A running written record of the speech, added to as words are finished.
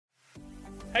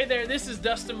Hey there, this is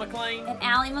Dustin McLean. And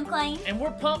Allie McLean. And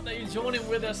we're pumped that you're joining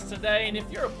with us today. And if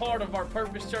you're a part of our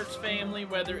Purpose Church family,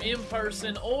 whether in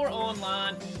person or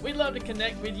online, we'd love to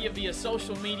connect with you via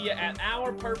social media at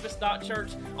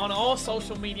ourpurpose.church on all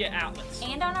social media outlets.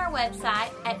 And on our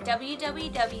website at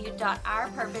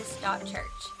www.ourpurpose.church.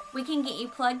 We can get you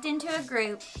plugged into a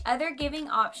group, other giving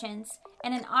options,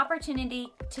 and an opportunity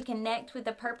to connect with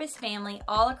the Purpose family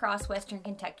all across Western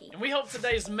Kentucky. And we hope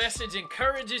today's message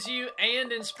encourages you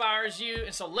and inspires you.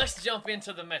 And so let's jump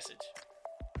into the message.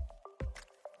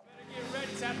 Better get ready.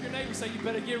 Tap your neighbor, say you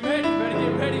better get ready, better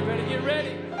get ready, better get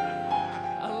ready.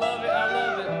 I love it, I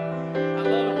love it. I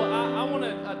love it. Well, I want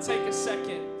to take a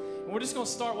second, and we're just going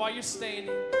to start while you're standing.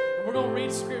 And we're going to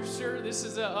read scripture. This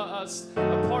is a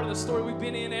part of the story we've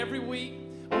been in every week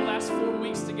over the last 4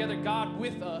 weeks together, God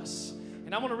with us.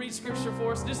 And I want to read scripture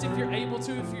for us. Just if you're able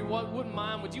to, if you wouldn't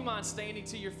mind, would you mind standing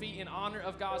to your feet in honor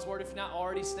of God's word if you're not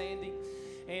already standing?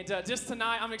 And just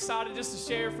tonight, I'm excited just to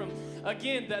share from,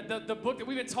 again, the book that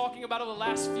we've been talking about over the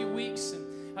last few weeks. And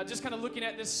just kind of looking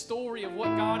at this story of what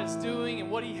God is doing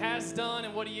and what He has done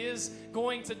and what He is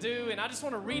going to do. And I just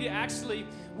want to read it actually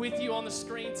with you on the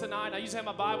screen tonight. I usually have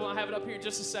my Bible, and I'll have it up here in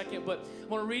just a second. But I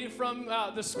want to read it from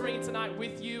the screen tonight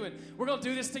with you. And we're going to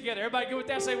do this together. Everybody good with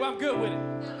that? Say, well, I'm good with it.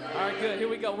 All right, good. Here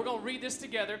we go. We're going to read this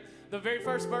together. The very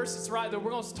first verse that's right that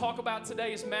we're going to talk about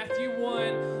today is Matthew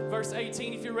 1, verse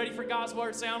 18. If you're ready for God's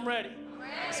word, say, I'm ready.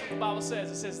 That's what the Bible says.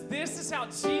 It says, this is how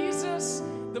Jesus,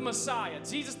 the Messiah,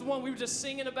 Jesus, the one we were just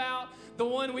singing about, the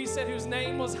one we said whose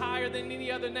name was higher than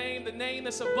any other name, the name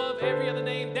that's above every other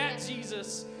name, that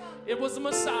Jesus, it was the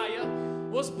Messiah,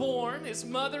 was born. His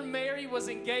mother Mary was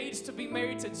engaged to be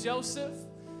married to Joseph.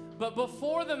 But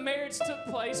before the marriage took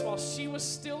place, while she was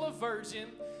still a virgin,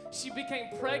 she became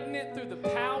pregnant through the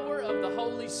power of the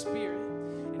Holy Spirit.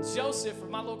 And Joseph, or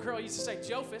my little girl used to say,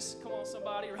 Jophus, come on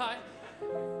somebody, right?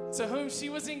 To whom she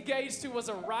was engaged to was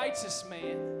a righteous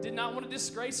man, did not want to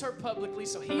disgrace her publicly,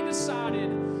 so he decided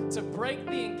to break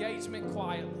the engagement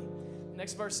quietly. The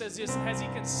next verse says this, as he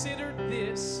considered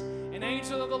this, an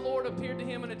angel of the Lord appeared to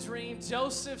him in a dream.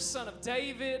 Joseph, son of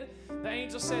David, the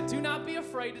angel said, do not be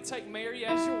afraid to take Mary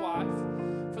as your wife,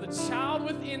 for the child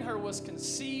within her was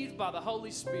conceived by the Holy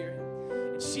Spirit.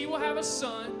 And she will have a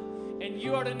son, and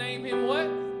you are to name him what?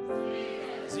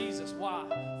 Jesus. Why?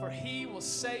 For he will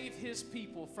save his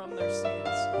people from their sins.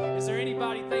 Is there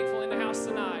anybody thankful in the house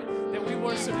tonight that we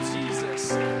worship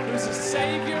Jesus, who's the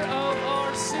Savior of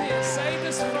our sins, saved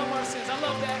us from our sins? I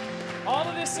love that. All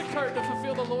of this occurred to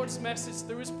fulfill the Lord's message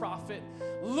through his prophet.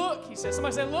 Look, he said.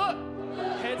 Somebody say, look.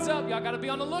 Heads up. Y'all got to be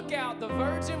on the lookout. The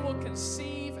virgin will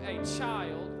conceive a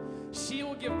child. She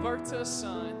will give birth to a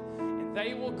son, and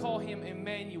they will call him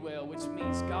Emmanuel, which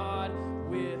means God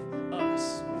with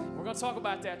us. We're going to talk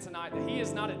about that tonight, that he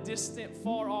is not a distant,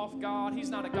 far-off God.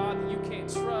 He's not a God that you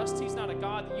can't trust. He's not a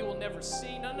God that you will never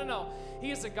see. No.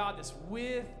 He is a God that's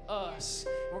with us.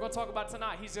 We're going to talk about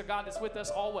tonight. He's a God that's with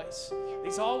us always.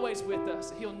 He's always with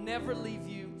us. He'll never leave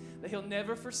you, that he'll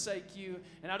never forsake you.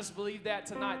 And I just believe that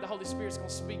tonight the Holy Spirit's going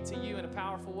to speak to you in a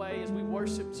powerful way as we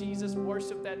worship Jesus,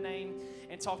 worship that name,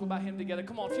 and talk about him together.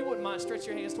 Come on, if you wouldn't mind, stretch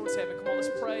your hands towards heaven. Come on,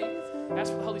 let's pray.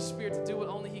 Ask for the Holy Spirit to do what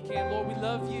only he can. Lord, we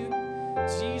love you.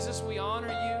 Jesus, we honor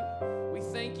you. We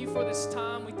thank you for this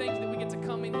time. We thank you that we get to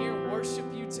come in here and worship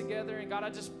you together. And God, I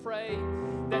just pray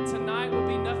that tonight will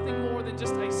be nothing more than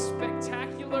just a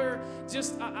spectacular,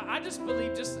 I just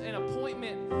believe just an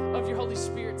appointment of your Holy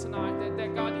Spirit tonight.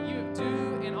 That God, that you would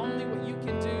do and only what you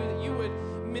can do, that you would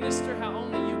minister how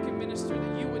only you can minister,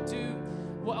 that you would do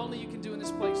what only you can do in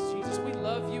this place, Jesus. We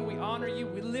love you. We honor you.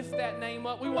 We lift that name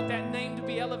up. We want that name to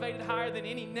be elevated higher than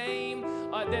any name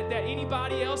that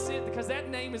anybody else is, because that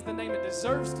name is the name that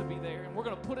deserves to be there, and we're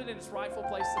going to put it in its rightful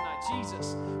place tonight.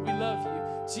 Jesus, we love you.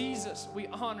 Jesus, we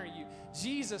honor you.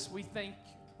 Jesus, we thank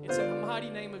you. It's in the mighty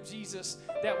name of Jesus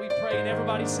that we pray. And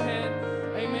everybody said,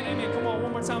 amen, amen. Come on,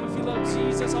 one more time. If you love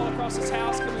Jesus all across this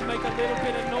house, can we make a little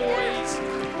bit of noise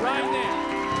right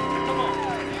now? Come on.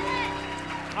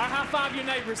 All right, high five your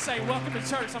neighbors. Say, welcome to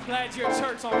church. I'm glad you're at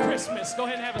church on Christmas. Go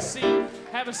ahead and have a seat.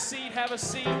 Have a seat, have a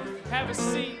seat, have a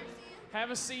seat. Have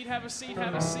a seat, have a seat,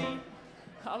 have a seat.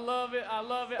 I love it, I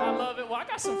love it, I love it. Well, I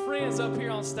got some friends up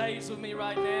here on stage with me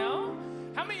right now.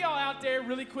 How many of y'all out there,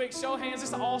 really quick, show of hands,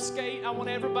 just all skate. I want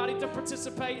everybody to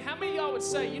participate. How many of y'all would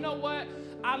say, you know what?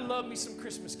 I love me some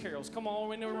Christmas carols. Come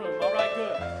on in the room. All right,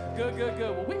 good.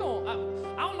 Well,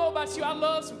 I don't know about you. I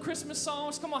love some Christmas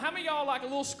songs. Come on, how many of y'all like a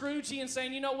little Scroogey and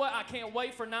saying, you know what? I can't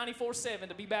wait for 94.7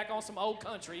 to be back on some old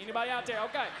country. Anybody out there?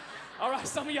 Okay. All right,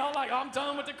 some of y'all like, I'm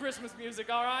done with the Christmas music,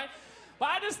 all right? Well,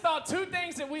 I just thought two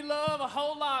things that we love a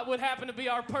whole lot would happen to be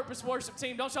our Purpose worship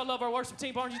team. Don't y'all love our worship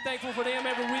team? Aren't you thankful for them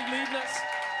every week leading us?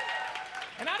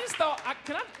 And I just thought, I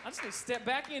just need to step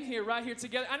back in here, right here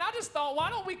together. And I just thought, why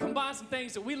don't we combine some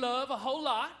things that we love a whole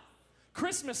lot,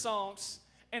 Christmas songs,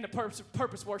 and the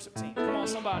Purpose worship team. Come on,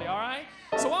 somebody, all right?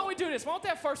 So why don't we do this? Why don't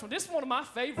that first one? This is one of my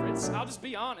favorites. I'll just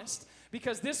be honest.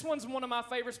 Because this one's one of my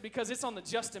favorites because it's on the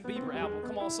Justin Bieber album.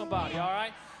 Come on, somebody, all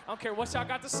right? I don't care what y'all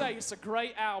got to say. It's a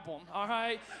great album, all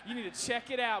right? You need to check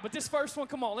it out. But this first one,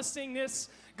 come on, let's sing this.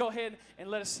 Go ahead and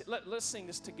let's sing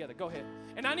this together. Go ahead.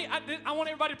 And I want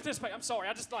everybody to participate. I'm sorry,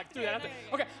 I just threw that out there.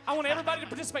 Okay, I want everybody to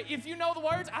participate. If you know the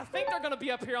words, I think they're going to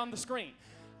be up here on the screen.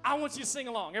 I want you to sing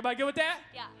along. Everybody good with that?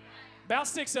 Yeah. About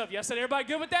 6 of you. I said, everybody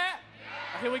good with that?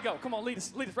 Yeah. Right, here we go. Come on, lead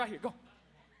us right here. Go.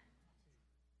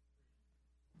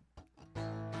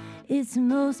 It's the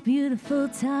most beautiful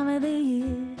time of the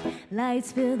year.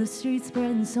 Lights fill the streets,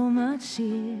 spreading so much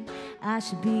cheer. I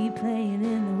should be playing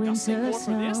in the winter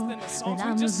snow, but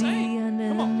I'm gonna be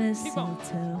under the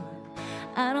mistletoe.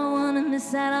 I don't wanna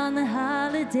miss out on the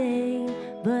holiday,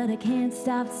 but I can't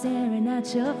stop staring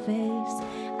at your face.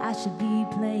 I should be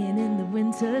playing in the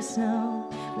winter snow,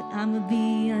 but I'm gonna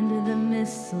be under the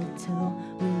mistletoe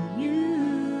with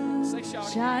you. Say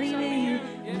Shawty with you,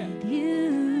 with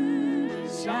you.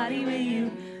 Shawty with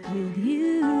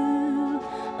you,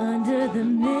 under the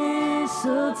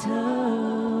mistletoe.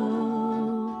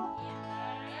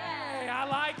 Hey, I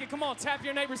like it. Come on, tap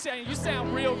your neighbor saying, you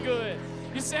sound real good.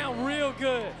 You sound real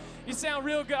good. You sound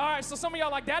real good. All right, so some of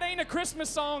y'all like, that ain't a Christmas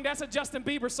song. That's a Justin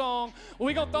Bieber song. Well,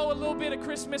 we're going to throw a little bit of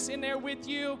Christmas in there with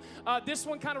you. This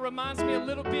one kind of reminds me a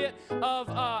little bit of,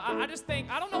 I just think,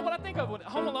 I don't know what I think of.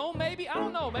 Home Alone, maybe? I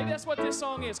don't know. Maybe that's what this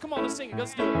song is. Come on, let's sing it.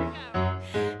 Let's do it.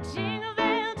 Jingle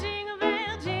bell, jingle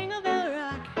bell, jingle bell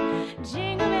rock.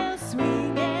 Jingle bells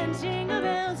swing and jingle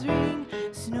bells ring.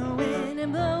 Snowing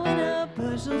and blowing up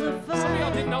bushels of fun. Some of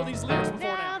y'all didn't know these lyrics before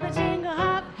Now now. the jingle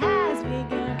hop has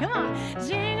begun. Come on.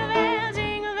 Jingle bell,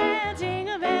 jingle bell,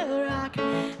 jingle bell rock.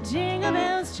 Jingle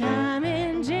bells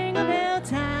chiming, jingle bell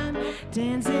time.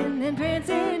 Dancing and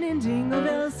prancing in Jingle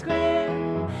Bell Square.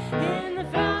 In the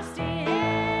frosty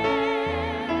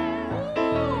air.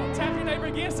 Ooh, tap your neighbor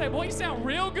again. Say, boy, you sound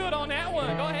real good on that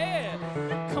one. Go ahead.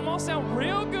 Come on, sound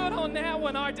real good on that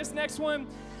one. All right, this next one,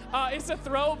 it's a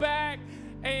throwback.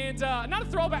 And not a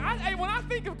throwback. When I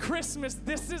think of Christmas,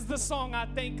 this is the song I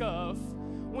think of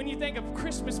when you think of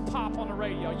Christmas pop on the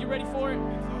radio. You ready for it?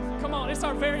 Come on, it's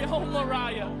our very own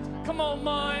Mariah. Come on,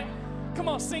 Mon. Come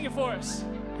on, sing it for us.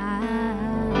 I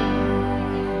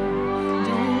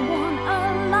don't want a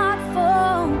lot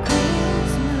for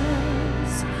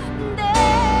Christmas.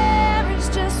 There is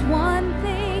just one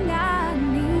thing I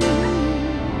need.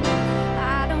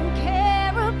 I don't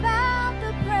care about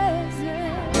the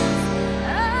presents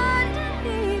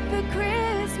underneath the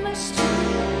Christmas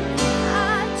tree.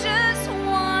 I just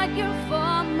want you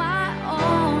for my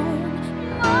own,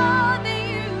 more than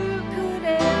you could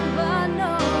ever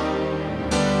know.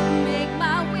 Make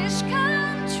my wish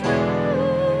come true.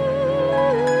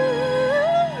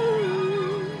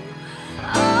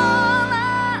 All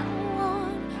I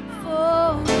want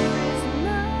for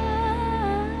Christmas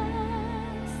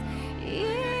is you.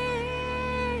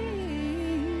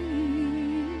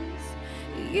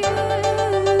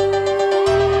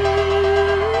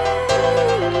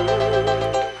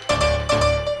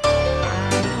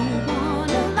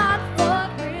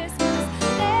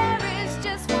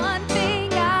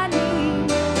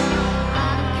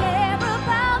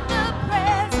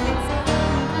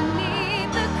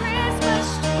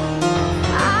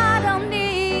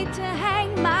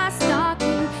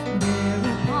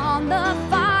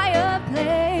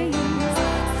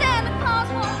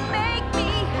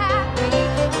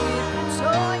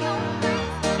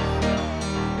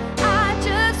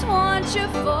 You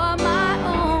for my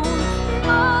own,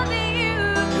 more than you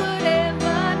could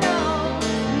ever know.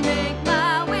 Make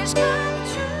my wish come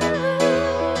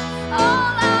true.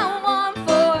 All I want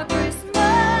for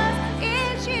Christmas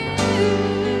is you.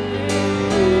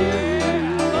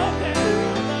 I love that.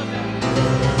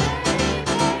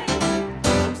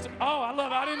 Oh, I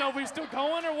love it. I didn't know if we were still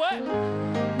going or what.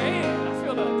 Man, I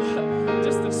feel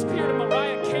just the spirit of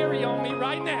Mariah Carey on me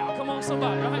right now. Come on,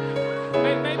 somebody, right?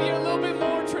 Maybe a little bit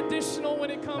more traditional when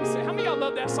it comes to, how many of y'all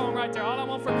love that song right there? All I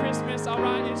want for Christmas, all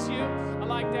right, is you. I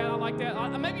like that, I like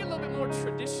that. Maybe a little bit more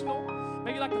traditional.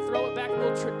 Maybe like to throw it back a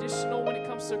little traditional when it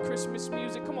comes to Christmas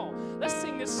music. Come on, let's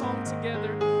sing this song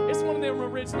together. It's one of their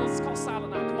originals. It's called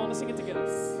Silent Night. Come on, let's sing it together.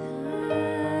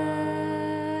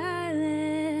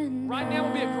 Right now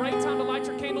would be a great time to light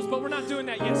your candles, but we're not doing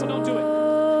that yet, so don't do it.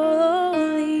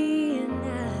 Holy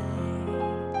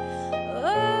night,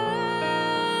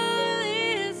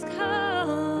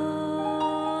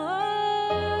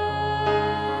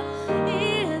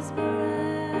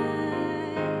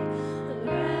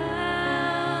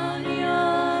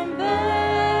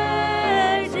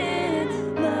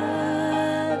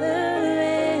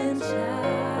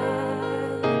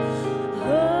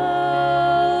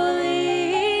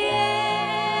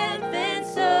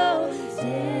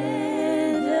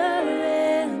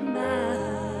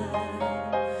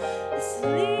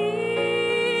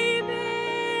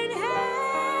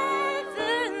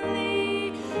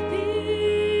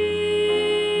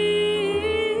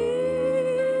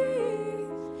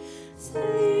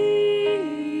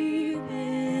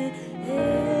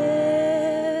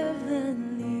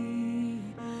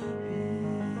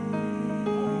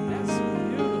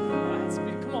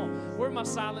 my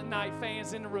Silent Night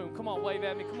fans in the room. Come on, wave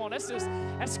at me. Come on,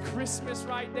 that's Christmas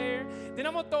right there. Then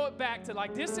I'm going to throw it back to,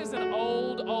 like, this is an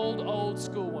old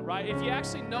school one, right? If you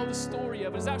actually know the story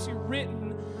of it, it's actually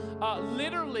written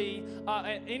literally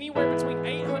anywhere between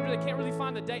 800, I can't really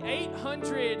find the date,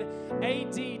 800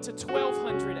 AD to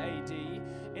 1200 AD.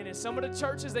 And in some of the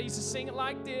churches, they used to sing it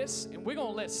like this, and we're going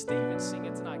to let Stephen sing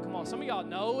it tonight. Come on, some of y'all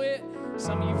know it,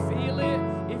 some of you feel it.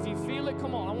 If you feel it,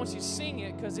 come on, I want you to sing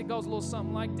it, because it goes a little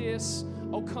something like this.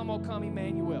 Oh, come,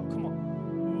 Emmanuel. Come on.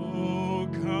 Oh,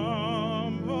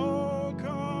 come,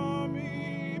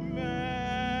 Emmanuel,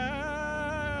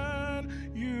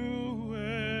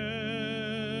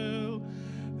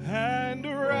 and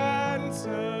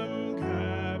ransom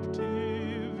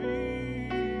captive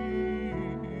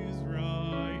Israel,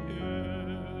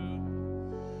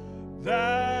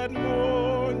 that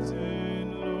mourns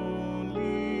in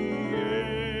lonely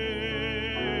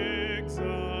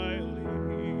exile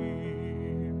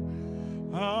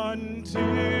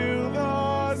until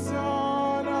the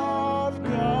Son of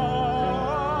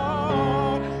God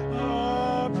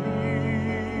appears.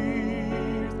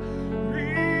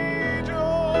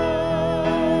 Rejoice,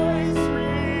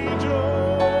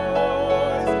 rejoice,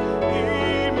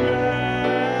 Emmanuel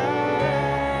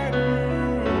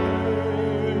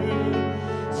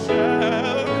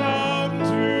shall come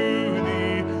to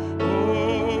thee, O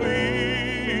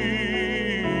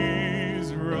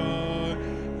Israel.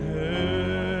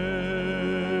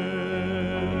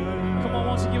 Come on,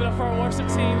 why don't you give it up for our worship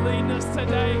team leading us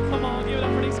today. Come on, give it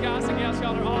up for these guys and gals.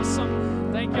 Y'all are awesome.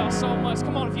 Thank y'all so much.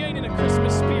 Come on, if you ain't in the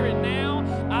Christmas spirit now,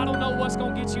 I don't know what's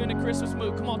going to get you in the Christmas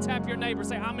mood. Come on, tap your neighbor.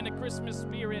 Say, I'm in the Christmas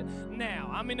spirit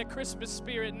now. I'm in the Christmas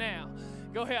spirit now.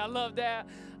 Go ahead. I love that.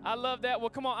 I love that.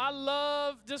 Well, come on. I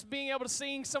love just being able to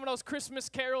sing some of those Christmas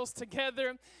carols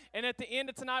together. And at the end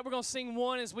of tonight, we're going to sing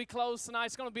one as we close tonight.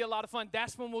 It's going to be a lot of fun.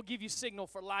 That's when we'll give you signal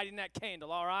for lighting that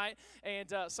candle, all right?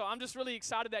 And so I'm just really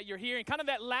excited that you're here. And kind of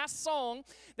that last song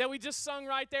that we just sung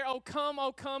right there, oh, come,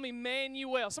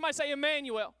 Emmanuel. Somebody say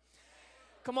Emmanuel.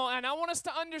 Come on, and I want us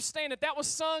to understand that was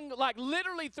sung like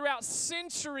literally throughout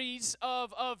centuries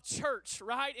of church,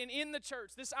 right? And in the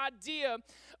church, this idea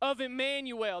of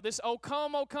Emmanuel, this oh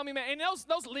come, Emmanuel. And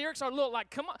those lyrics are a little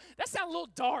like, come on, that sounded a little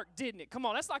dark, didn't it? Come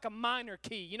on, that's like a minor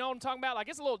key. You know what I'm talking about? Like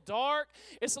it's a little dark.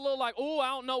 It's a little like, oh, I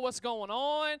don't know what's going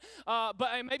on.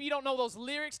 But maybe you don't know those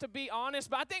lyrics, to be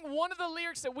honest. But I think one of the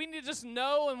lyrics that we need to just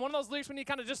know, and one of those lyrics we need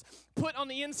to kind of just put on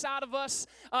the inside of us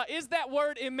is that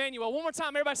word Emmanuel. One more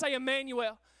time, everybody say Emmanuel.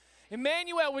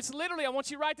 Emmanuel, which literally, I want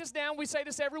you to write this down. We say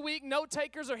this every week. Note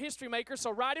takers or history makers.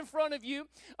 So right in front of you,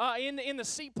 in the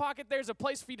seat pocket, there's a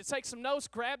place for you to take some notes.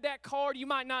 Grab that card. You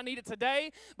might not need it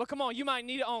today, but come on, you might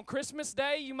need it on Christmas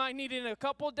Day. You might need it in a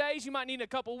couple of days. You might need it in a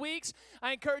couple of weeks.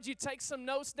 I encourage you to take some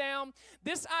notes down.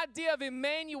 This idea of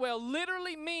Emmanuel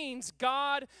literally means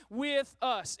God with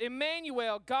us.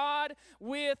 Emmanuel, God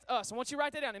with us. I want you to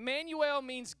write that down. Emmanuel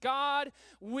means God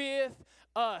with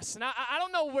us. And I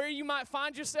don't know where you might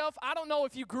find yourself. I don't know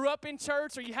if you grew up in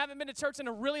church or you haven't been to church in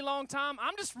a really long time.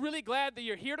 I'm just really glad that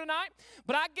you're here tonight.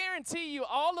 But I guarantee you,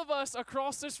 all of us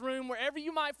across this room, wherever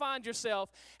you might find yourself,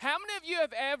 how many of you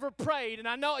have ever prayed? And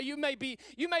I know you may be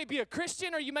a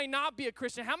Christian or you may not be a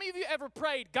Christian. How many of you ever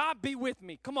prayed, God be with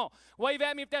me? Come on, wave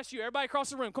at me if that's you. Everybody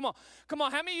across the room, come on. Come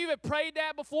on, how many of you have prayed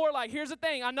that before? Like, here's the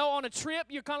thing. I know on a trip,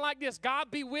 you're kind of like this.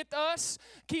 God be with us,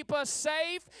 keep us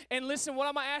safe. And listen, what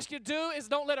I'm going to ask you to do is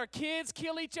don't let our kids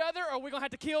kill each other or we're going to have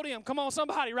to kill them. Come on,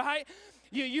 somebody, right?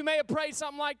 You may have prayed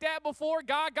something like that before.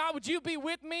 God, would you be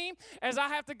with me as I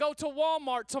have to go to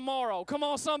Walmart tomorrow? Come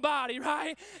on, somebody,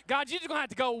 right? God, you're just going to have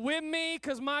to go with me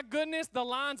because, my goodness, the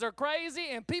lines are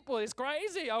crazy and people is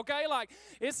crazy, okay? Like,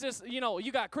 it's just,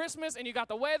 you got Christmas and you got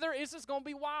the weather. It's just going to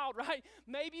be wild, right?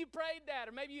 Maybe you prayed that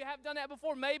or maybe you have done that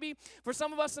before. Maybe for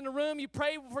some of us in the room, you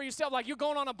pray for yourself like you're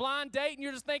going on a blind date and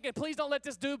you're just thinking, please don't let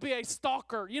this dude be a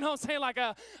stalker. You know what I'm saying?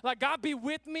 Like God be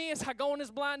with me as I go on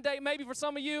this blind date. Maybe for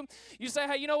some of you, you say,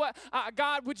 hey, you know what?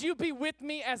 God, would you be with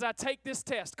me as I take this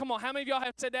test? Come on, how many of y'all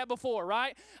have said that before,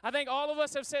 right? I think all of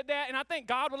us have said that, and I think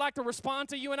God would like to respond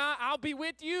to you and I'll be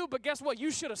with you, but guess what? You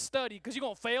should have studied because you're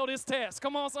going to fail this test.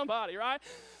 Come on, somebody, right?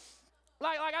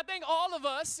 Like I think all of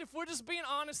us, if we're just being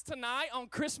honest tonight on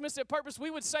Christmas at Purpose, we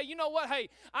would say, you know what? Hey,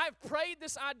 I've prayed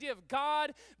this idea of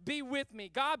God be with me.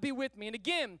 God be with me. And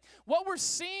again, what we're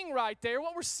seeing right there,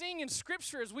 what we're seeing in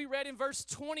Scripture as we read in verse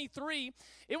 23,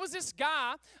 it was this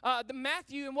guy,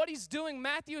 Matthew, and what he's doing,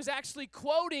 Matthew is actually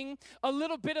quoting a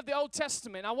little bit of the Old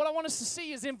Testament. Now, what I want us to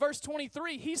see is in verse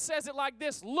 23, he says it like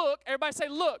this. Look, everybody say,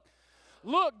 look.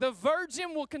 Look, the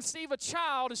virgin will conceive a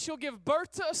child, and she'll give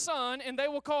birth to a son, and they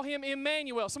will call him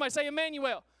Emmanuel. Somebody say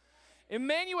Emmanuel.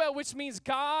 Emmanuel, which means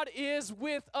God is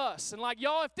with us. And like,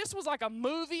 y'all, if this was like a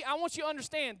movie, I want you to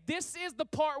understand, this is the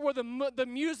part where the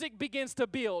music begins to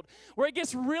build, where it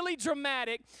gets really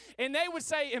dramatic. And they would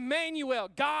say, Emmanuel,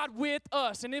 God with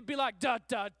us. And it'd be like, da,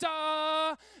 da,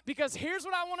 da. Because here's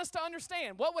what I want us to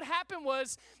understand. What would happen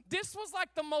was, this was like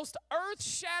the most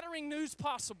earth-shattering news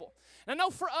possible. And I know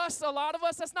for us, a lot of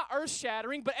us, that's not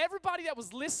earth-shattering, but everybody that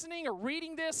was listening or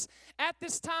reading this at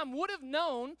this time would have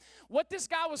known what this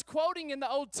guy was quoting in the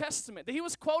Old Testament. That he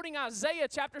was quoting Isaiah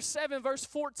chapter 7, verse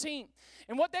 14.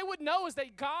 And what they would know is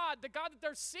that God, the God that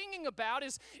they're singing about,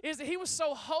 is that he was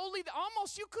so holy that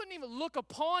almost you couldn't even look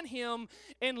upon him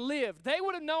and live. They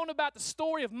would have known about the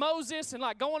story of Moses and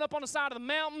like going up on the side of the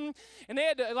mountain, and they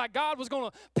had to, like, God was going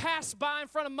to pass by in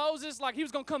front of Moses, like he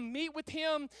was going to come meet with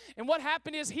him. And what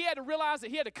happened is he had to realize that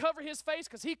he had to cover his face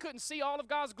because he couldn't see all of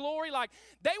God's glory. Like,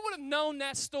 they would have known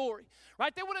that story,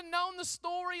 right? They would have known the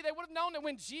story. They would have known that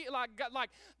when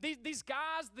these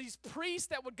guys, these priests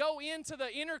that would go into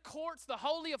the inner courts, the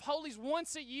Holy of Holies,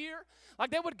 once a year, like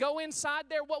they would go inside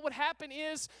there. What would happen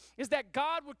is that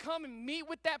God would come and meet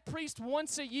with that priest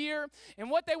once a year. And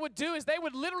what they would do is they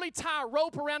would literally tie a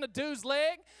rope around a dude's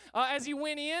leg as he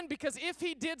went in, because if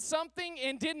he did something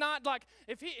and did not, like,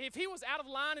 if he was out of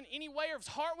line in any way or if his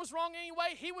heart was wrong in any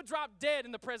way, he would drop dead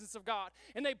in the presence of God.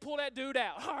 And they pull that dude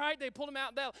out. All right, they pulled him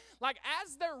out. Like,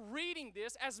 as they're reading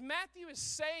this, as Matthew is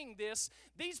saying this,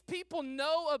 these people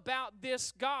know about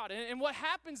this God. And what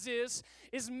happens is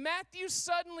Matthew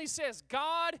suddenly says,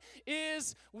 God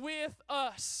is with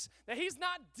us. That he's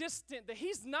not distant, that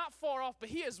he's not far off, but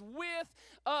he is with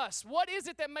us. What is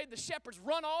it that made the shepherds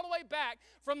run all the way back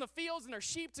from the fields and their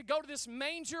sheep to go to this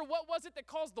manger? What was it that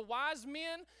caused the wise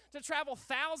men to travel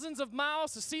thousands of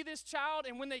miles to see this child?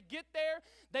 And when they get there,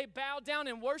 they bow down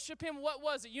and worship him. What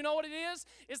was it? You know what it is?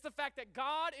 It's the fact that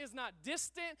God is not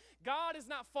distant. God is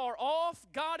not far off.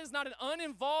 God is not an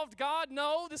uninvolved God.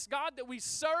 No, this God that we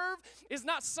serve is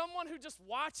not someone who just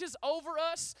watches over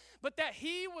us, but that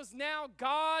he was now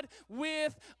God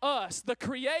with us. The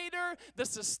creator, the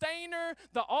sustainer,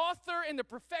 the author, and the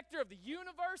perfecter of the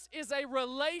universe is a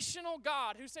relational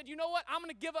God who said, you know what? I'm going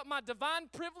to give up my divine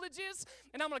privileges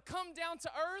and I'm going to come down to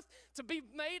earth to be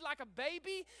made like a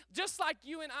baby, just like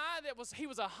you and I. He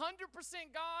was 100%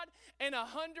 God and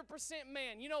 100%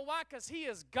 man. You know why? Because he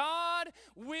is God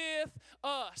with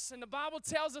us. And the Bible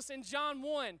tells us in John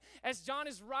 1, as John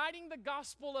is writing the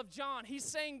Gospel of John, he's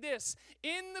saying this: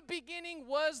 in the beginning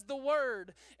was the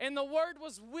Word, and the Word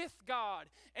was with God,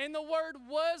 and the Word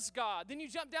was God. Then you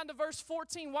jump down to verse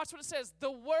 14. Watch what it says.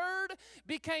 The Word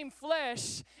became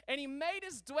flesh, and he made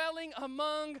his dwelling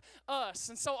among us.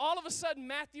 And so all of a sudden,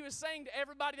 Matthew is saying to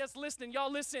everybody that's listening,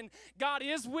 y'all listen, God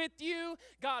is with you,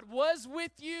 God was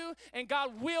with you, and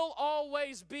God will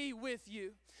always be with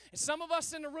you. And some of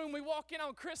us in the room, we walk in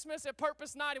on Christmas at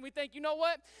Purpose Night, and we think, you know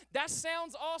what? That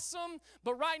sounds awesome,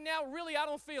 but right now, really, I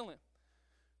don't feel him.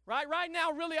 Right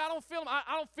now, really, I don't feel him.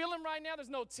 I don't feel him right now. There's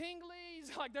no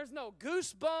tinglies. Like, there's no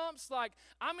goosebumps. Like,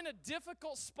 I'm in a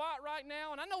difficult spot right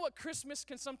now. And I know what Christmas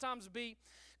can sometimes be.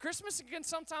 Christmas can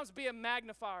sometimes be a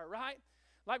magnifier, right?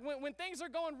 Like, when things are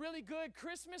going really good,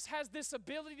 Christmas has this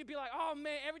ability to be like, oh,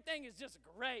 man, everything is just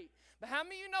great. But how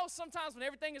many of you know sometimes when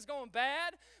everything is going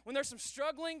bad, when there's some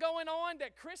struggling going on,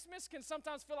 that Christmas can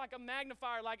sometimes feel like a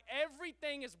magnifier, like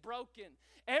everything is broken,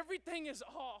 everything is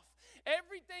off,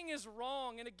 everything is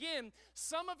wrong. And again,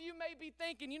 some of you may be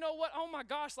thinking, you know what, oh my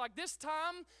gosh, like this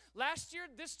time last year,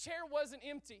 this chair wasn't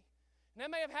empty. And that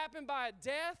may have happened by a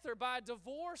death or by a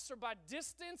divorce or by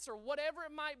distance or whatever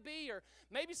it might be. Or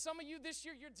maybe some of you this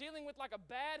year, you're dealing with like a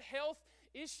bad health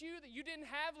issue that you didn't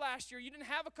have last year, you didn't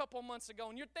have a couple months ago.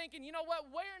 And you're thinking, you know what,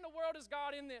 where in the world is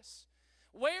God in this?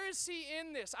 Where is he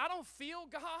in this? I don't feel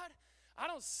God. I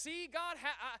don't see God.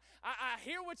 I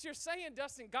hear what you're saying,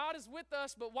 Dustin. God is with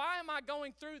us, but why am I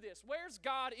going through this? Where's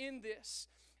God in this?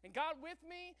 And God with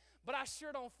me, but I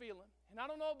sure don't feel him. And I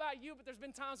don't know about you, but there's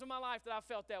been times in my life that I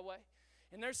felt that way.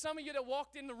 And there's some of you that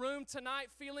walked in the room tonight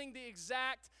feeling the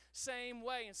exact same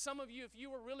way. And some of you, if you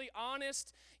were really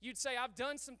honest, you'd say, I've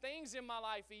done some things in my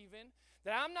life even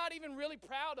that I'm not even really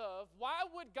proud of. Why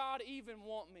would God even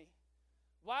want me?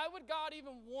 Why would God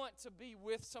even want to be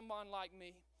with someone like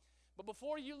me? But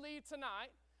before you leave tonight,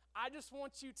 I just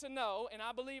want you to know, and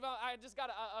I believe I just got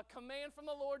a command from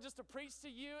the Lord just to preach to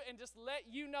you and just let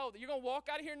you know that you're going to walk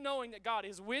out of here knowing that God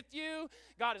is with you,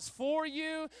 God is for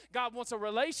you, God wants a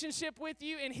relationship with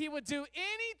you, and he would do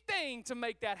anything to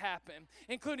make that happen,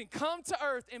 including come to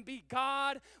earth and be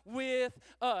God with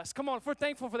us. Come on, if we're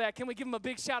thankful for that, can we give him a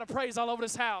big shout of praise all over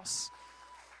this house?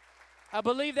 I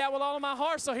believe that with all of my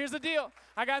heart. So here's the deal.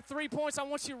 I got 3 points. I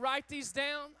want you to write these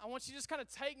down. I want you to just kind of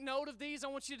take note of these. I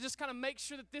want you to just kind of make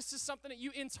sure that this is something that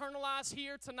you internalize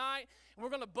here tonight. And we're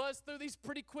going to buzz through these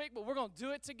pretty quick, but we're going to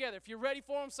do it together. If you're ready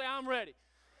for them, say, I'm ready.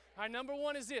 All right, number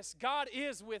one is this. God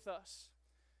is with us.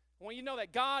 I want you to know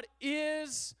that God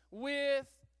is with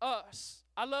us.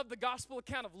 I love the gospel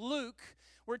account of Luke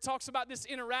where it talks about this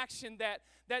interaction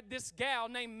that this gal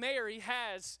named Mary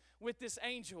has with this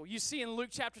angel. You see in Luke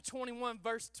chapter 21,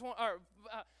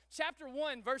 chapter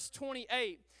 1, verse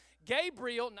 28,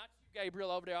 Gabriel, not you,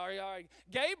 Gabriel over there, all right.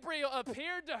 Gabriel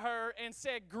appeared to her and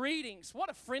said, greetings.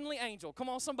 What a friendly angel. Come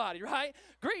on, somebody, right?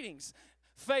 Greetings,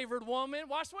 favored woman.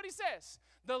 Watch what he says.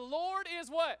 The Lord is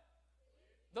what?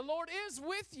 The Lord is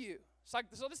with you. It's like,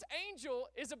 so this angel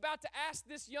is about to ask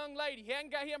this young lady. He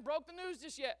hadn't broke the news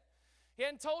just yet. He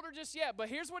hadn't told her just yet. But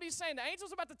here's what he's saying. The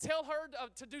angel's about to tell her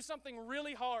to do something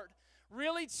really hard,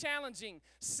 really challenging,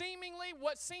 seemingly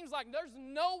what seems like there's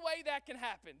no way that can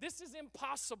happen. This is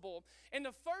impossible. And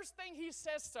the first thing he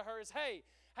says to her is, hey,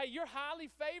 you're highly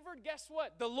favored. Guess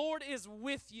what? The Lord is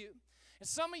with you. And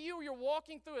some of you, you're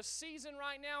walking through a season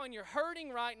right now and you're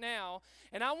hurting right now.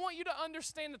 And I want you to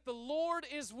understand that the Lord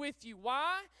is with you.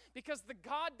 Why? Because the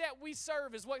God that we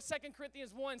serve is what 2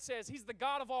 Corinthians 1 says. He's the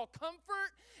God of all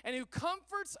comfort and who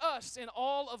comforts us in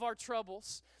all of our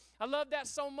troubles. I love that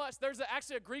so much. There's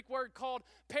actually a Greek word called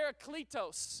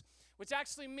parakletos, which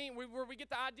actually means where we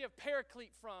get the idea of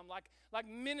paraclete from, like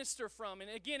minister from. And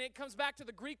again, it comes back to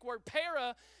the Greek word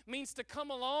para means to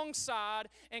come alongside,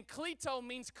 and kleto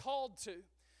means called to.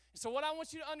 So what I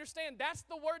want you to understand, that's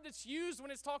the word that's used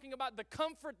when it's talking about the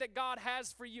comfort that God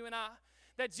has for you and I,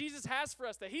 that Jesus has for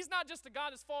us, that he's not just a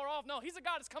God that's far off. No, he's a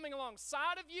God that's coming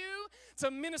alongside of you to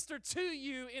minister to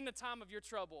you in the time of your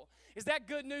trouble. Is that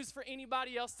good news for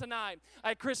anybody else tonight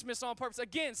at Christmas on Purpose?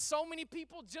 Again, so many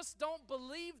people just don't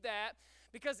believe that,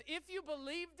 because if you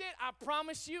believed it, I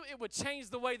promise you it would change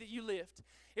the way that you lived.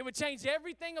 It would change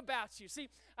everything about you. See,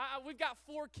 we've got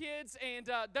 4 kids, and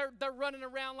they're running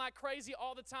around like crazy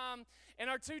all the time. And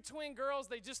our 2 twin girls,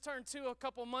 they just turned 2 a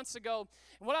couple months ago.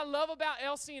 And what I love about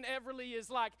Elsie and Everly is,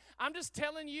 like, I'm just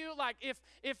telling you, like, if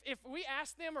we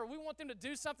ask them or we want them to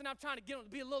do something, I'm trying to get them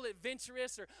to be a little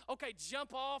adventurous, or, okay,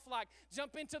 jump off, like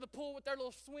jump into the pool with their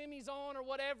little swimmies on or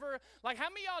whatever. Like, how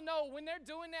many of y'all know when they're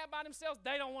doing that by themselves,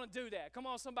 they don't want to do that? Come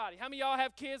on, somebody. How many of y'all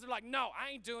have kids that are like, no,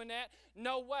 I ain't doing that.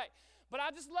 No way. But I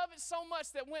just love it so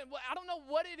much that I don't know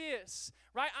what it is,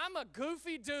 right? I'm a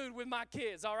goofy dude with my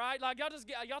kids, all right? Like,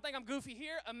 y'all think I'm goofy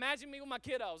here? Imagine me with my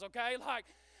kiddos, okay? Like,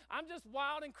 I'm just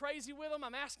wild and crazy with them.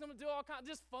 I'm asking them to do all kinds of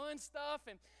just fun stuff.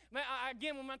 And man,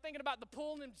 again, when I'm thinking about the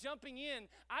pool and them jumping in,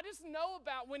 I just know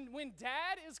about when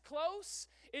dad is close,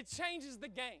 it changes the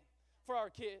game for our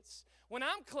kids. When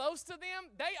I'm close to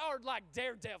them, they are like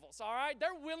daredevils, all right? They're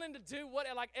willing to do what,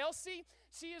 like Elsie,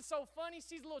 she is so funny.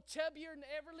 She's a little chubbier than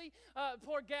Everly.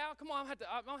 Poor gal. Come on,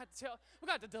 I'm gonna have to tell. We're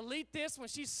going to have to delete this when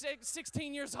she's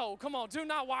 16 years old. Come on, do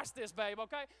not watch this, babe,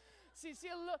 okay? She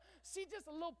just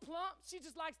a little plump. She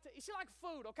likes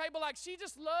food, okay? But like she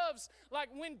just loves, like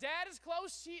when dad is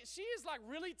close, she is like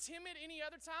really timid any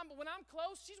other time. But when I'm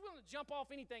close, she's willing to jump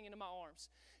off anything into my arms.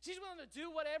 She's willing to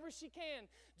do whatever she can,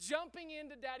 jumping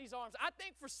into daddy's arms. I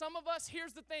think for some of us,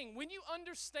 here's the thing. When you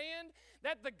understand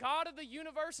that the God of the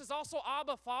universe is also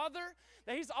Abba Father,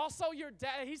 that he's also your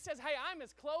dad. He says, hey, I'm as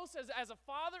close as a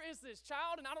father is to his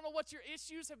child. And I don't know what your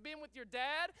issues have been with your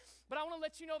dad, but I want to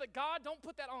let you know that God, don't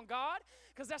put that on God,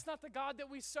 because that's not the God that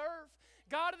we serve.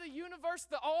 God of the universe,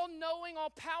 the all-knowing,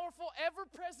 all-powerful,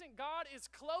 ever-present God is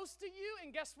close to you.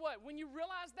 And guess what? When you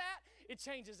realize that, it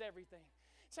changes everything.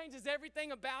 It changes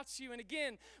everything about you. And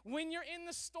again, when you're in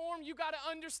the storm, you got to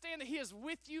understand that he is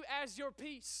with you as your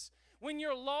peace. When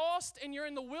you're lost and you're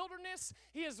in the wilderness,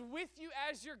 he is with you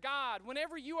as your God.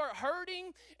 Whenever you are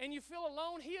hurting and you feel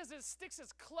alone, he sticks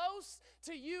as close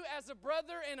to you as a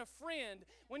brother and a friend.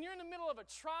 When you're in the middle of a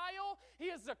trial, he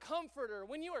is a comforter.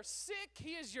 When you are sick,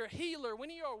 he is your healer. When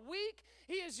you are weak,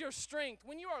 he is your strength.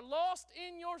 When you are lost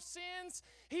in your sins,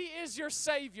 he is your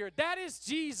Savior. That is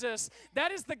Jesus.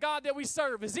 That is the God that we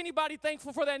serve. Is anybody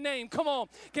thankful for that name? Come on.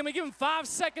 Can we give him 5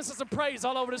 seconds of some praise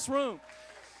all over this room?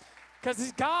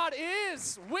 Because God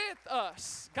is with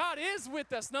us. God is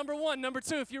with us, number one. Number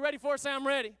two, if you're ready for it, say I'm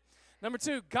ready. Number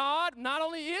two, God not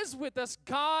only is with us,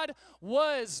 God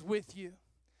was with you.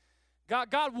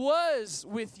 God was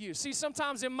with you. See,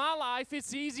 sometimes in my life,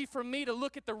 it's easy for me to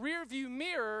look at the rearview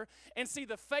mirror and see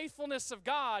the faithfulness of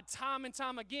God time and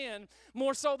time again,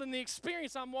 more so than the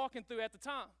experience I'm walking through at the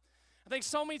time. I think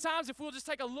so many times if we'll just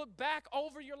take a look back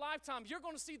over your lifetime, you're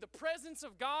going to see the presence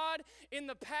of God in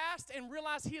the past and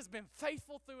realize he has been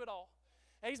faithful through it all.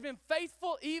 He's been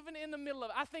faithful even in the middle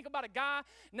of it. I think about a guy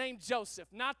named Joseph,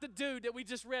 not the dude that we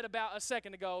just read about a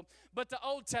second ago, but the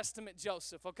Old Testament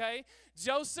Joseph, okay?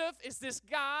 Joseph is this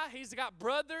guy. He's got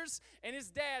brothers, and his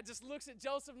dad just looks at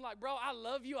Joseph and like, bro, I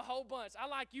love you a whole bunch. I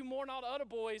like you more than all the other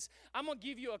boys. I'm going to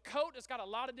give you a coat that's got a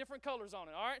lot of different colors on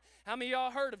it, all right? How many of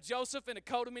y'all heard of Joseph in a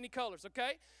coat of many colors,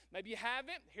 okay? Maybe you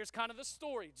haven't. Here's kind of the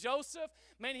story. Joseph,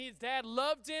 man, his dad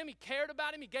loved him. He cared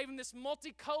about him. He gave him this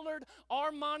multicolored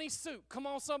Armani suit. Come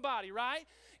on, somebody, right?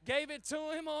 Gave it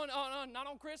to him on not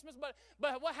on Christmas,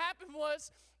 but what happened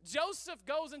was Joseph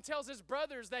goes and tells his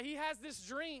brothers that he has this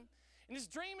dream. And his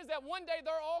dream is that one day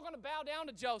they're all going to bow down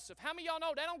to Joseph. How many of y'all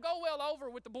know that don't go well over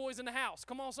with the boys in the house?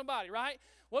 Come on, somebody, right?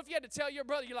 What if you had to tell your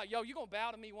brother, you're like, yo, you're going to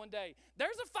bow to me one day.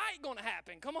 There's a fight going to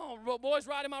happen. Come on, boys,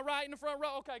 right? Am I right in the front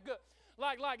row? Okay, good.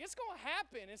 Like it's going to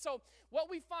happen. And so what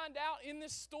we find out in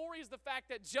this story is the fact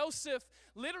that Joseph,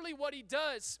 literally what he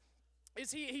does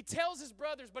is he tells his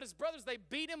brothers, but his brothers, they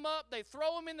beat him up, they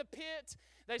throw him in the pit,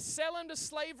 they sell him to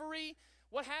slavery.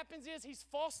 What happens is he's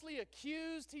falsely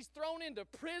accused, he's thrown into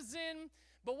prison.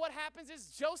 But what happens is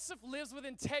Joseph lives with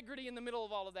integrity in the middle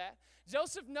of all of that.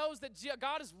 Joseph knows that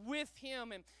God is with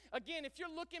him. And again, if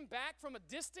you're looking back from a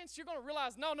distance, you're going to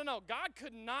realize, no, God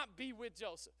could not be with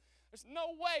Joseph. There's no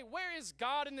way. Where is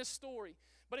God in this story?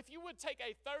 But if you would take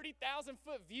a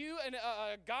 30,000-foot view and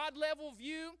a God-level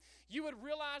view, you would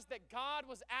realize that God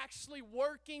was actually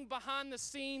working behind the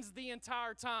scenes the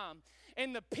entire time.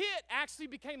 And the pit actually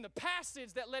became the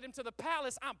passage that led him to the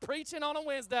palace. I'm preaching on a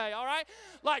Wednesday, all right?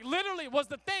 Like literally was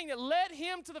the thing that led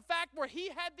him to the fact where he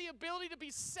had the ability to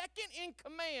be second in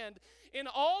command in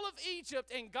all of Egypt.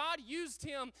 And God used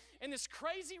him in this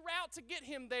crazy route to get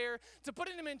him there, to put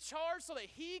him in charge so that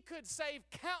he could save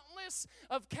countless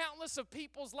of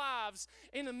people's lives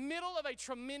in the middle of a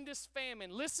tremendous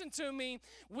famine. Listen to me.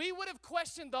 We would have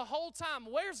questioned the whole time,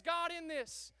 where's God in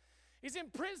this? He's in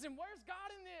prison. Where's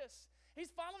God in this? He's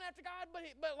following after God,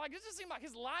 but like it just seemed like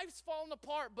his life's falling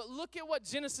apart. But look at what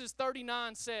Genesis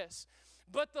 39 says.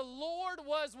 But the Lord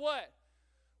was what?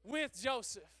 With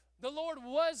Joseph. The Lord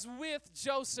was with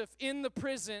Joseph in the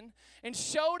prison and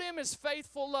showed him his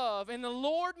faithful love. And the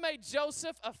Lord made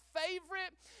Joseph a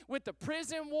favorite with the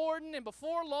prison warden. And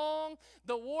before long,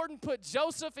 the warden put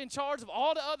Joseph in charge of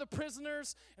all the other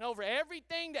prisoners and over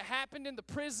everything that happened in the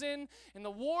prison. And the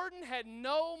warden had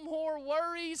no more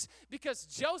worries because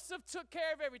Joseph took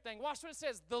care of everything. Watch what it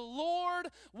says. The Lord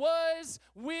was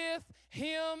with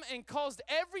him and caused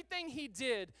everything he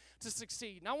did to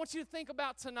succeed. Now I want you to think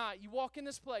about tonight. You walk in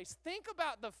this place. Think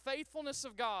about the faithfulness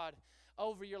of God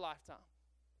over your lifetime.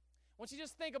 I want you to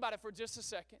just think about it for just a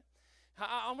second.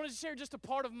 I want to share just a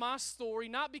part of my story,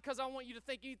 not because I want you to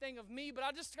think anything of me, but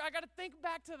I got to think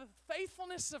back to the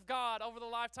faithfulness of God over the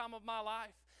lifetime of my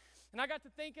life. And I got to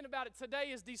thinking about it.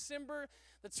 Today is December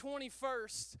the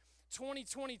 21st,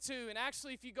 2022. And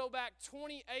actually, if you go back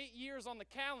 28 years on the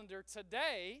calendar,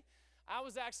 today, I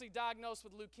was actually diagnosed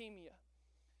with leukemia.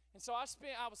 And so I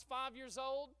was 5 years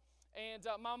old, and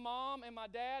my mom and my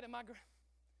dad and my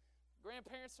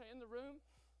grandparents are in the room.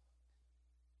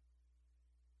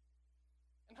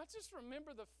 And I just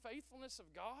remember the faithfulness of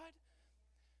God,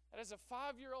 that as a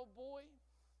 5-year-old boy,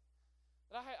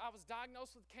 that I was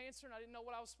diagnosed with cancer and I didn't know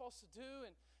what I was supposed to do,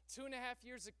 and 2.5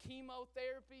 years of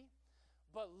chemotherapy.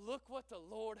 But look what the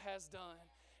Lord has done.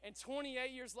 And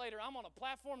 28 years later, I'm on a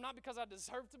platform not because I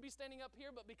deserve to be standing up here,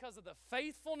 but because of the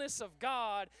faithfulness of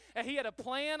God. And He had a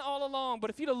plan all along. But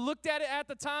if you'd have looked at it at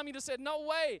the time, you'd have said, no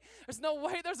way. There's no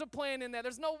way there's a plan in that.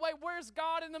 There's no way. Where's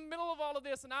God in the middle of all of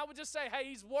this? And I would just say, hey,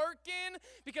 He's working,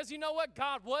 because you know what?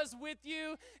 God was with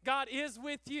you. God is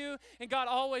with you. And God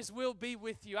always will be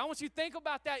with you. I want you to think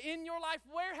about that in your life.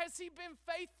 Where has He been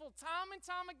faithful time and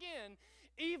time again,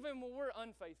 even when we're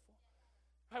unfaithful?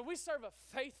 Right, we serve a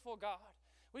faithful God.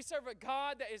 We serve a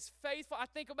God that is faithful. I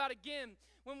think about, again,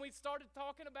 when we started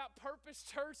talking about Purpose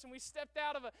Church and we stepped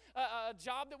out of a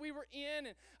job that we were in,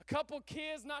 and a couple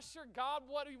kids not sure God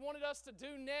what He wanted us to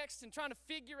do next, and trying to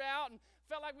figure out, and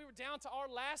felt like we were down to our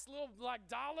last little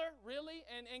dollar, really.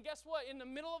 And guess what? In the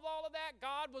middle of all of that,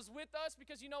 God was with us,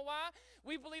 because you know why?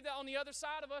 We believe that on the other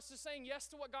side of us just saying yes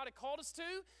to what God had called us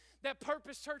to, that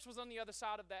Purpose Church was on the other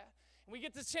side of that. We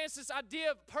get this chance, this idea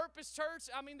of Purpose Church.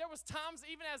 I mean, there was times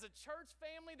even as a church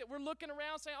family that we're looking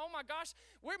around saying, oh my gosh,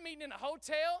 we're meeting in a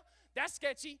hotel. That's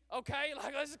sketchy, okay?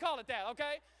 Like, let's just call it that,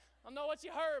 okay? I don't know what you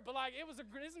heard, but like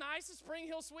it's nice at Spring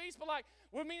Hill Suites, but like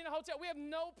we're meeting in a hotel. We have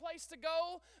no place to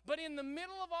go, but in the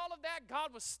middle of all of that,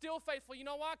 God was still faithful. You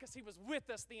know why? Because he was with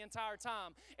us the entire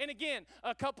time. And again,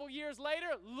 a couple years later,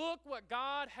 look what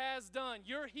God has done.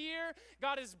 You're here.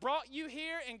 God has brought you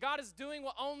here, and God is doing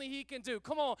what only he can do.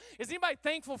 Come on. Is anybody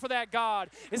thankful for that God?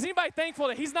 Is anybody thankful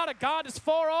that he's not a God that's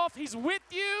far off? He's with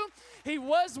you. He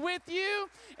was with you.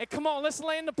 And come on, let's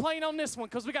land the plane on this one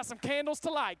because we got some candles to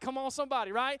light. Come on,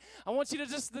 somebody, right? I want you to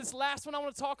this last one I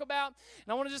want to talk about,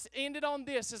 and I want to just end it on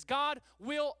this, is God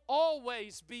will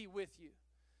always be with you.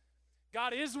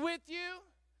 God is with you.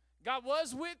 God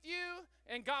was with you,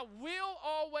 and God will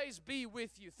always be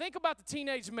with you. Think about the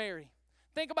teenage Mary.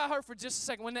 Think about her for just a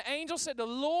second. When the angel said, the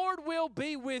Lord will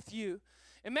be with you,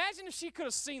 imagine if she could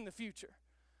have seen the future.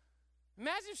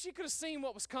 Imagine if she could have seen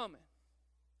what was coming.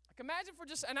 Like imagine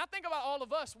and I think about all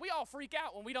of us, we all freak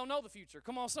out when we don't know the future.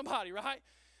 Come on, somebody, right?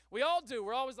 We all do.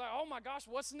 We're always like, oh my gosh,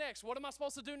 what's next? What am I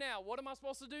supposed to do now? What am I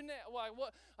supposed to do now? Like,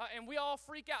 and we all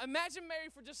freak out. Imagine Mary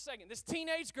for just a second. This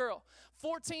teenage girl,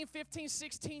 14, 15,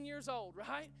 16 years old,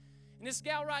 right? And this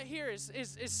gal right here is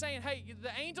saying, hey,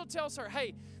 the angel tells her,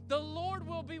 hey, the Lord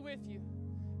will be with you.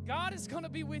 God is going to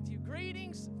be with you.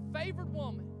 Greetings, favored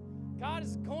woman. God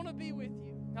is going to be with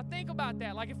you. Now think about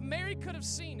that. Like if Mary could have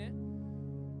seen it,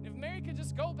 if Mary could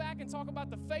just go back and talk about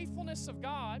the faithfulness of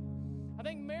God, I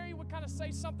think Mary would kind of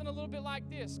say something a little bit like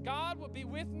this. God would be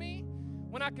with me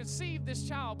when I conceived this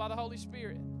child by the Holy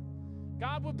Spirit.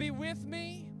 God would be with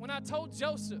me when I told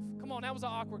Joseph. Come on, that was an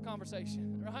awkward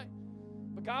conversation, right?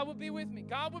 But God would be with me.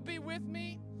 God would be with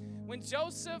me when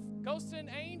Joseph goes to an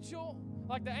angel.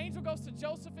 Like the angel goes to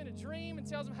Joseph in a dream and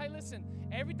tells him, hey, listen,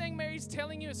 everything Mary's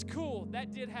telling you is cool.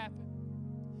 That did happen.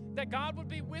 That God would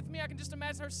be with me. I can just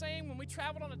imagine her saying when we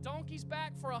traveled on a donkey's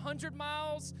back for 100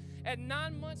 miles at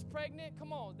 9 months pregnant.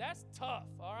 Come on, that's tough,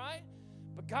 all right?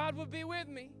 But God would be with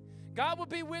me. God would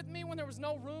be with me when there was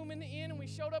no room in the inn and we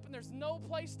showed up and there's no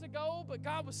place to go, but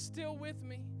God was still with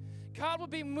me. God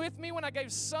would be with me when I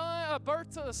gave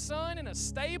birth to a son in a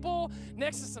stable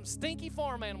next to some stinky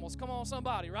farm animals. Come on,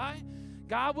 somebody, right?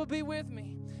 God would be with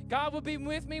me. God would be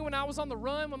with me when I was on the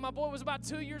run, when my boy was about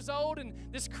 2 years old and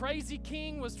this crazy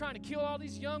king was trying to kill all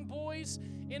these young boys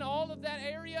in all of that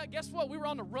area. Guess what? We were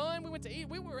on the run. We went to eat.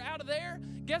 We were out of there.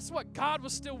 Guess what? God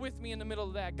was still with me in the middle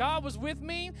of that. God was with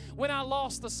me when I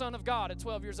lost the Son of God at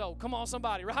 12 years old. Come on,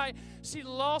 somebody, right? She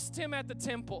lost him at the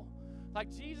temple.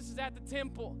 Like Jesus is at the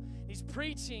temple. He's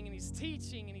preaching and he's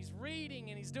teaching and he's reading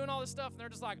and he's doing all this stuff. And they're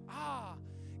just like,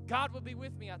 God would be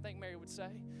with me, I think Mary would say.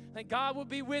 I think God would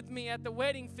be with me at the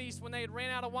wedding feast when they had ran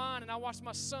out of wine and I watched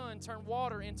my son turn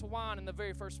water into wine in the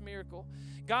very first miracle.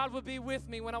 God would be with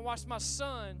me when I watched my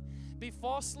son be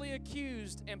falsely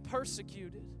accused and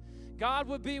persecuted. God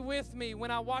would be with me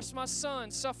when I watched my son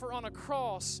suffer on a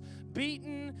cross,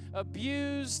 beaten,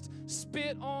 abused,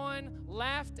 spit on,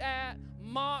 laughed at,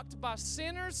 mocked by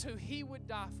sinners who he would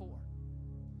die for.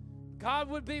 God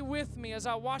would be with me as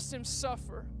I watched him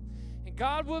suffer. And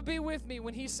God would be with me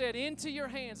when he said, into your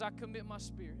hands I commit my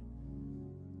spirit.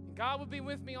 And God would be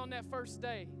with me on that first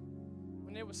day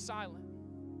when it was silent.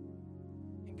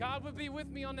 And God would be with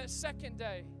me on that second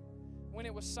day when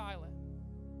it was silent.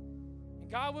 And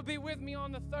God would be with me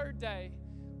on the third day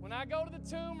when I go to the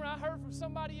tomb where I heard from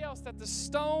somebody else that the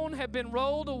stone had been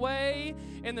rolled away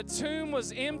and the tomb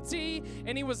was empty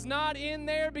and he was not in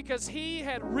there because he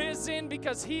had risen,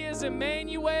 because he is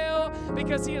Emmanuel,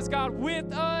 because he is God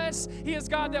with us. He is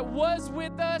God that was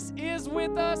with us, is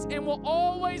with us, and will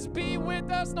always be with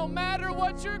us no matter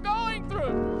what you're going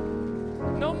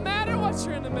through, no matter what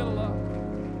you're in the middle of.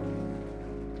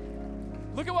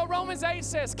 Look at what Romans 8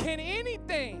 says. Can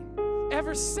anything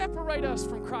ever separate us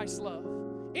from Christ's love?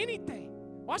 Anything.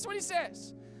 Watch what he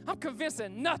says. I'm convinced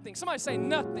that nothing, somebody say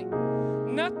nothing.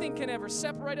 Nothing can ever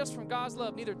separate us from God's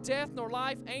love. Neither death nor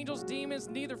life, angels, demons,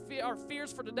 neither our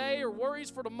fears for today or worries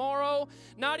for tomorrow.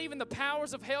 Not even the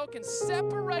powers of hell can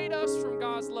separate us from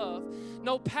God's love.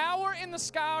 No power in the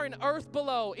sky or in earth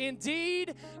below.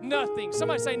 Indeed, nothing.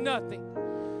 Somebody say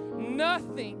nothing.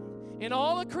 Nothing in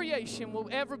all of creation will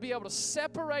ever be able to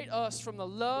separate us from the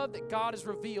love that God has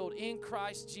revealed in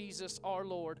Christ Jesus our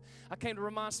Lord. I came to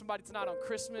remind somebody tonight on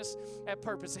Christmas at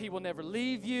Purpose, he will never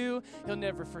leave you. He'll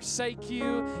never forsake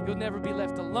you. You'll never be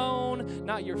left alone.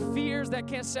 Not your fears that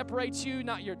can't separate you.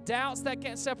 Not your doubts that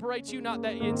can't separate you. Not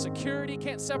that insecurity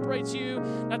can't separate you.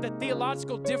 Not that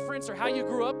theological difference or how you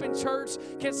grew up in church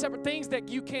can't separate things that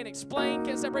you can't explain.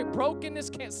 Can't separate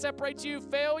brokenness. Can't separate you.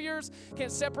 Failures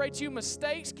can't separate you.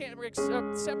 Mistakes can't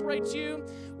separate you.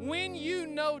 When you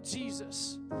know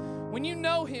Jesus, when you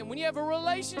know him, when you have a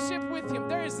relationship with him,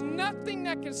 there is nothing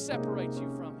that can separate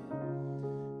you from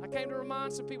him. came to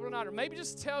remind some people tonight, or maybe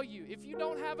just tell you, if you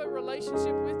don't have a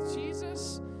relationship with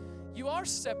Jesus, you are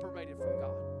separated from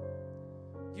God.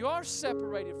 You are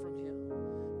separated from Him.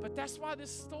 But that's why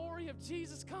this story of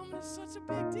Jesus coming is such a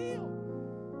big deal.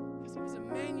 Because He was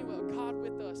Emmanuel, God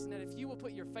with us. And that if you will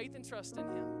put your faith and trust in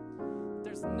Him,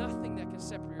 there's nothing that can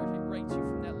separate you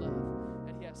from that love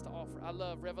that He has to offer. I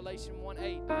love Revelation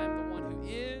 1:8. I am the one who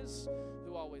is,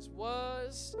 who always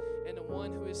was, and the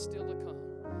one who is still to come.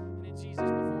 And in Jesus,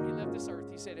 before He left this earth,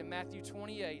 He said in Matthew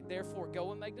 28, therefore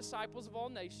go and make disciples of all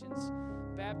nations,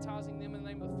 baptizing them in the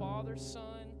name of the Father,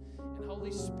 Son, and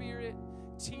Holy Spirit,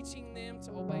 teaching them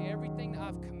to obey everything that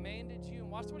I've commanded you. And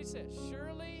watch what He says.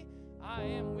 Surely I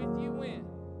am with you when?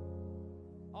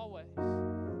 Always.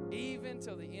 Even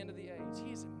till the end of the age.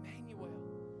 He is Emmanuel.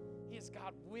 He is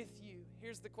God with you.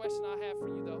 Here's the question I have for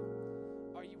you, though.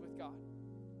 Are you with God?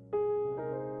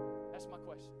 That's my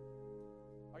question.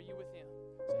 Are you with Him?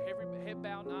 So every head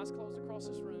bowed and eyes closed across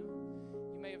this room.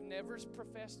 You may have never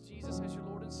professed Jesus as your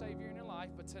Lord and Savior in your life,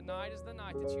 but tonight is the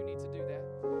night that you need to do that.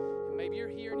 And maybe you're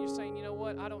here and you're saying, you know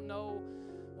what, I don't know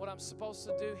what I'm supposed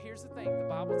to do. Here's the thing. The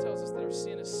Bible tells us that our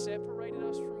sin has separated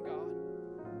us from God.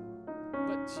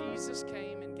 But Jesus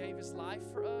came and gave His life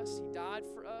for us. He died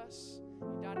for us.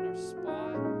 He died in our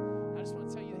spot. And I just want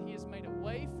to tell you that He has made a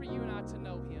way for you and I to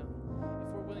know Him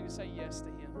if we're willing to say yes to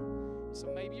Him. And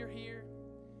so maybe you're here.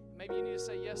 Maybe you need to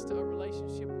say yes to a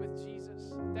relationship with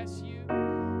Jesus. If that's you,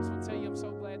 I just want to tell you I'm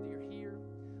so glad that you're here.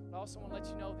 But I also want to let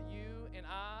you know that you and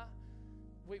I,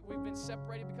 we've been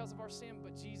separated because of our sin,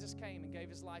 but Jesus came and gave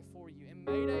His life for you and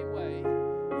made a way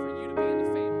for you to be in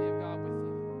the family of God with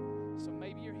Him. So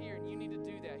maybe you're here and you need to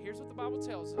do that. Here's what the Bible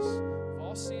tells us. We've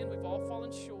all sinned. We've all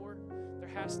fallen short. There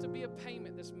has to be a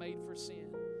payment that's made for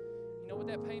sin. You know what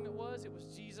that payment was? It was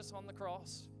Jesus on the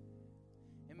cross.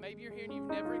 And maybe you're here and you've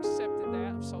never accepted that.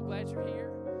 I'm so glad you're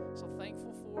here. So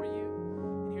thankful for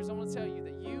you. And here's what I want to tell you,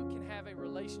 that you can have a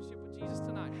relationship with Jesus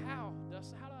tonight. How,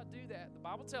 Dustin? How do I do that? The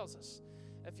Bible tells us,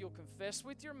 if you'll confess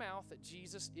with your mouth that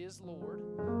Jesus is Lord,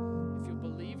 if you'll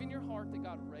believe in your heart that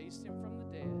God raised Him from the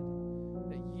dead,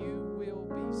 that you will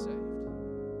be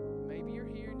saved. Maybe you're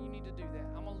here and you need to do that.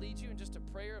 I'm going to lead you in just a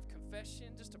prayer of confession,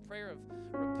 just a prayer of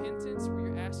repentance where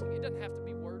you're asking. It doesn't have to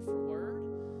be word for word.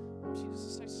 I want you to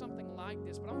say something like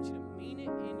this, but I want you to mean it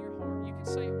in your heart. You can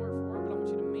say it word for word, but I want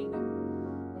you to mean it. I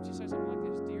want you to say something like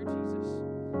this. Dear Jesus,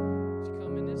 would you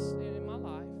come in my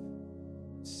life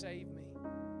and save me?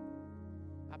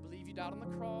 I believe you died on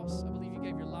the cross. I believe you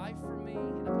gave your life for me,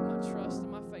 and I put my trust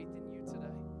and my faith in you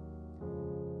today.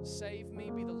 Save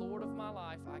me, be the Lord of my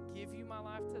life. I give you my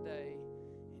life today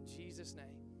in Jesus' name.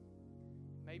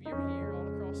 Maybe you're here all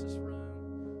across this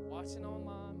room, watching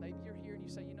online. Maybe you're here and you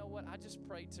say, you know what, I just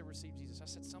prayed to receive Jesus. I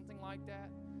said something like that.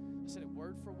 I said it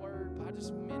word for word, but I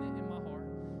just meant it in my heart.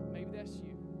 Maybe that's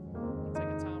you. I'm going to take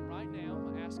a time right now. I'm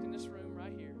going to ask in this room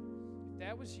right here. If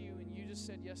that was you and you just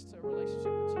said yes to a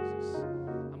relationship with Jesus,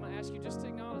 I'm going to ask you just to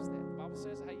acknowledge that. The Bible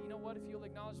says, hey, you know what, if you'll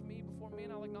acknowledge me before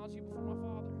men, I'll acknowledge you before my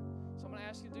Father. So I'm going to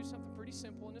ask you to do something pretty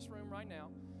simple in this room right now.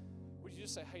 Would you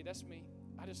just say, hey, that's me.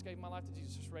 I just gave my life to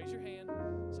Jesus. Just raise your hand.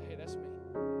 Say, hey, that's me.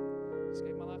 Just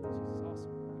gave my life to Jesus.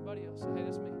 Awesome. Anybody else? Say, hey,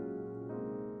 that's me.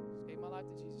 Just gave my life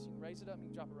to Jesus. You can raise it up and you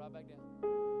can drop it right back down.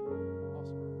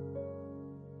 Awesome.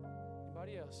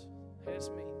 Anybody else? Hey, that's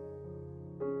me.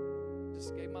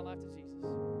 Just gave my life to Jesus.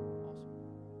 Awesome.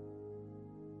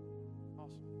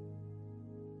 Awesome.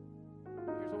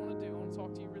 Here's what I want to do. I want to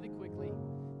talk to you really quickly.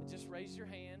 And just raise your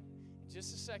hand. In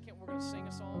just a second, we're going to sing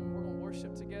a song. We're going to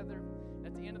worship together.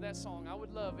 At the end of that song, I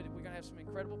would love it if we're going to have some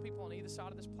incredible people on either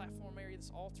side of this platform area,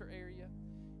 this altar area.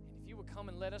 And if you would come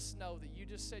and let us know that you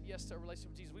just said yes to a relationship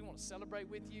with Jesus, we want to celebrate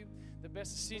with you. The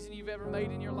best decision you've ever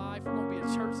made in your life. We're going to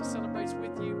be a church that celebrates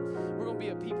with you. We're going to be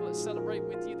a people that celebrate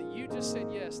with you, that you just said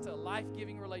yes to a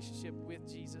life-giving relationship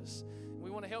with Jesus. And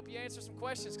we want to help you answer some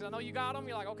questions because I know you got them.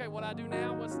 You're like, okay, what do I do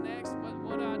now? What's next?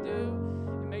 What do I do?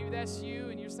 Maybe that's you,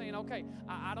 and you're saying, okay,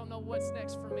 I don't know what's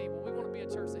next for me. Well, we want to be a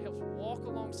church that helps walk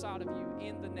alongside of you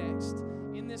in the next,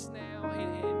 in this now,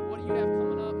 and what you have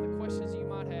coming up, and the questions you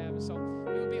might have. And so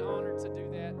we would be honored to do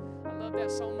that. I love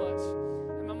that so much.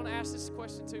 And I'm going to ask this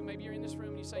question too. Maybe you're in this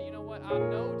room and you say, you know what, I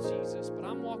know Jesus, but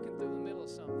I'm walking through the middle of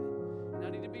something. And I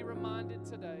need to be reminded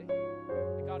today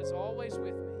that God is always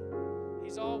with me.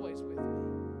 He's always with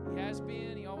me. He has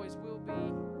been, He always will be.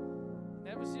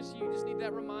 That was just you. You just need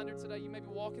that reminder today. You may be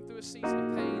walking through a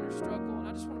season of pain or struggle, and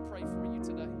I just want to pray for you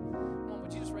today. Come on,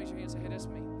 would you just raise your hand and say, hey, that's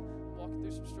me. I'm walking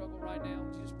through some struggle right now.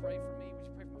 Would you just pray for me? Would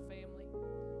you pray for my family?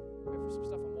 Pray for some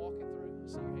stuff I'm walking through. I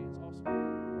see your hands. Awesome.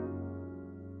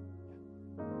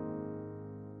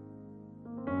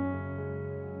 Yeah.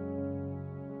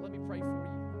 Let me pray for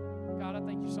you. God, I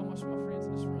thank Thank you so much for my friends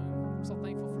in this room. I'm so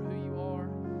thankful for who you are.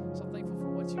 So thankful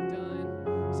for what you've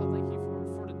done. So thank you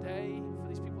for today, for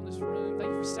these people in this room.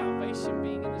 Thank you for salvation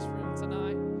being in this room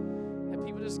tonight. That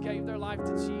people just gave their life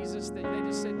to Jesus, that they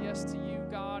just said yes to you,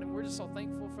 God, and we're just so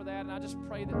thankful for that. And I just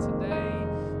pray that today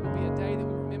will be a day that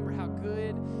we remember how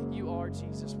good you are,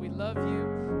 Jesus. We love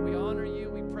you, we honor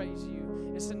you, we praise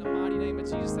you. It's in the mighty name of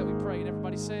Jesus that we pray. And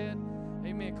everybody said,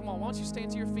 amen. Come on, why don't you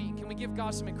stand to your feet? Can we give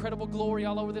God some incredible glory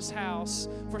all over this house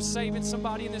for saving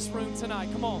somebody in this room tonight?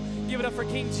 Come on, give it up for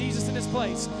King Jesus in this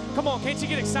place. Come on, can't you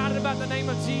get excited about the name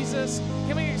of Jesus?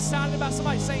 Can we get excited about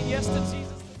somebody saying yes to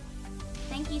Jesus?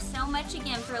 Thank you so much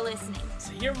again for listening.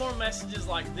 To hear more messages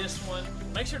like this one,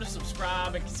 make sure to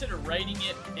subscribe and consider rating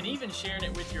it and even sharing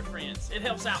it with your friends. It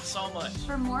helps out so much.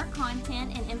 For more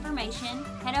content and information,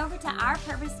 head over to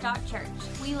ourpurpose.church.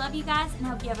 We love you guys and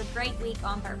hope you have a great week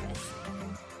on purpose.